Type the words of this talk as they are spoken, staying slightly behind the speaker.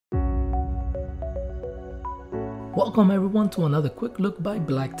Welcome everyone to another quick look by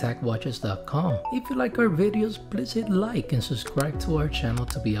blacktagwatches.com. If you like our videos, please hit like and subscribe to our channel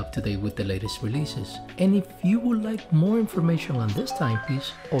to be up to date with the latest releases. And if you would like more information on this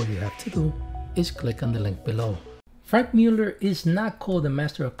timepiece, all you have to do is click on the link below. Franck Muller is not called the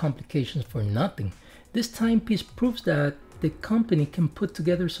master of complications for nothing. This timepiece proves that the company can put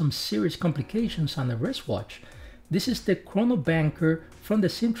together some serious complications on a wristwatch. This is the Chrono Banker from the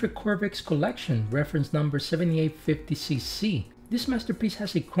Cintric Corvex collection, reference number 7850cc. This masterpiece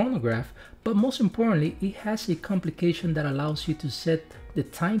has a chronograph, but most importantly, it has a complication that allows you to set the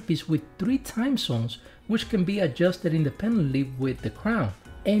timepiece with 3 time zones, which can be adjusted independently with the crown.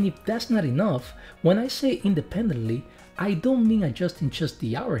 And if that's not enough, when I say independently, I don't mean adjusting just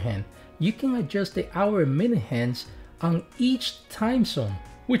the hour hand. You can adjust the hour and minute hands on each time zone,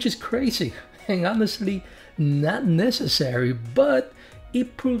 which is crazy and honestly not necessary, but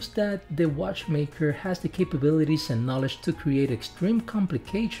it proves that the watchmaker has the capabilities and knowledge to create extreme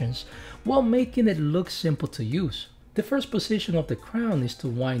complications while making it look simple to use. The first position of the crown is to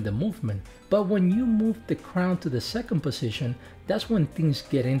wind the movement, but when you move the crown to the second position, that's when things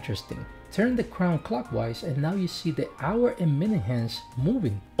get interesting. Turn the crown clockwise and now you see the hour and minute hands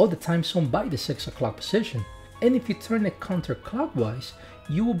moving, or the time zone by the 6 o'clock position. And if you turn it counterclockwise,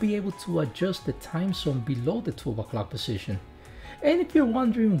 you will be able to adjust the time zone below the 12 o'clock position. And if you're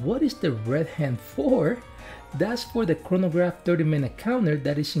wondering what is the red hand for, that's for the chronograph 30-minute counter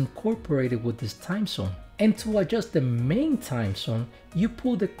that is incorporated with this time zone. And to adjust the main time zone, you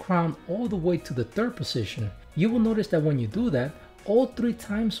pull the crown all the way to the 3rd position. You will notice that when you do that, all 3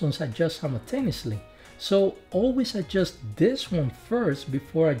 time zones adjust simultaneously. So always adjust this one first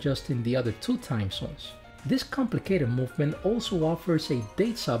before adjusting the other 2 time zones. This complicated movement also offers a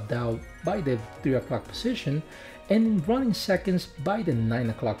date sub-dial by the 3 o'clock position and in running seconds by the 9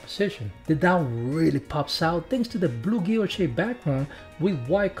 o'clock position. The dial really pops out thanks to the blue guilloche background with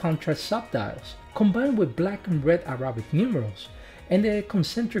white contrast sub-dials, combined with black and red Arabic numerals. And the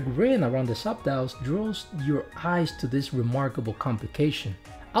concentric ring around the sub-dials draws your eyes to this remarkable complication.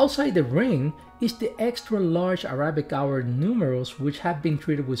 Outside the ring is the extra large Arabic hour numerals which have been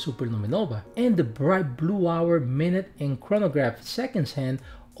treated with superluminova, and the bright blue hour, minute and chronograph seconds hand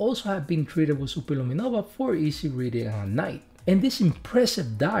also have been treated with superluminova for easy reading at night. And this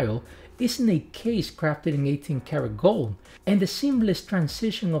impressive dial is in a case crafted in 18 karat gold, and the seamless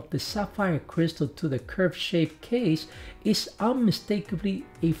transition of the sapphire crystal to the curved shaped case is unmistakably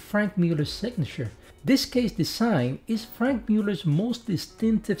a Franck Muller signature. This case design is Franck Muller's most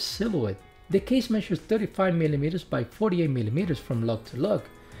distinctive silhouette. The case measures 35mm by 48mm from lug to lug,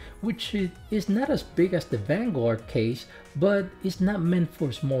 which is not as big as the Vanguard case, but is not meant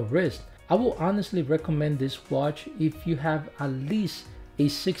for small wrist. I will honestly recommend this watch if you have at least a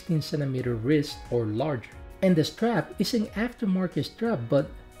 16cm wrist or larger. And the strap is an aftermarket strap,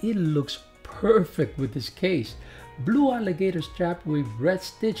 but it looks perfect with this case. Blue alligator strap with red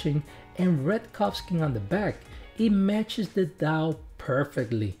stitching and red calfskin on the back. It matches the dial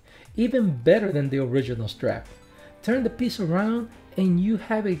perfectly, even better than the original strap. Turn the piece around and you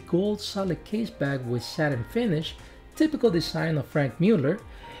have a gold solid case bag with satin finish, typical design of Franck Muller.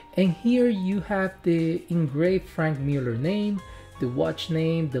 And here you have the engraved Franck Muller name, the watch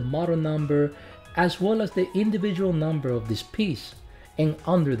name, the model number, as well as the individual number of this piece. And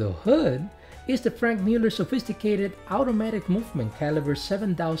under the hood is the Franck Muller sophisticated automatic movement caliber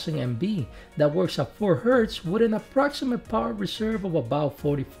 7000 MB that works at 4 Hz with an approximate power reserve of about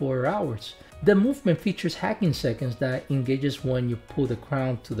 44 hours. The movement features hacking seconds that engages when you pull the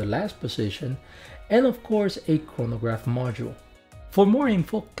crown to the last position, and of course a chronograph module. For more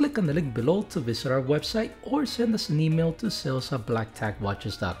info, click on the link below to visit our website or send us an email to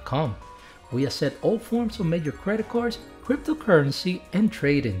sales@blacktagwatches.com. We accept all forms of major credit cards, cryptocurrency, and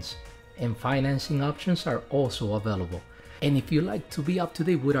trade-ins. And financing options are also available. And if you like to be up to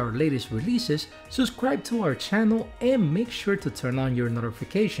date with our latest releases, subscribe to our channel and make sure to turn on your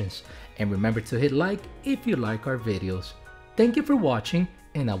notifications. And remember to hit like if you like our videos. Thank you for watching,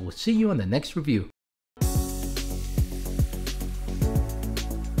 and I will see you on the next review.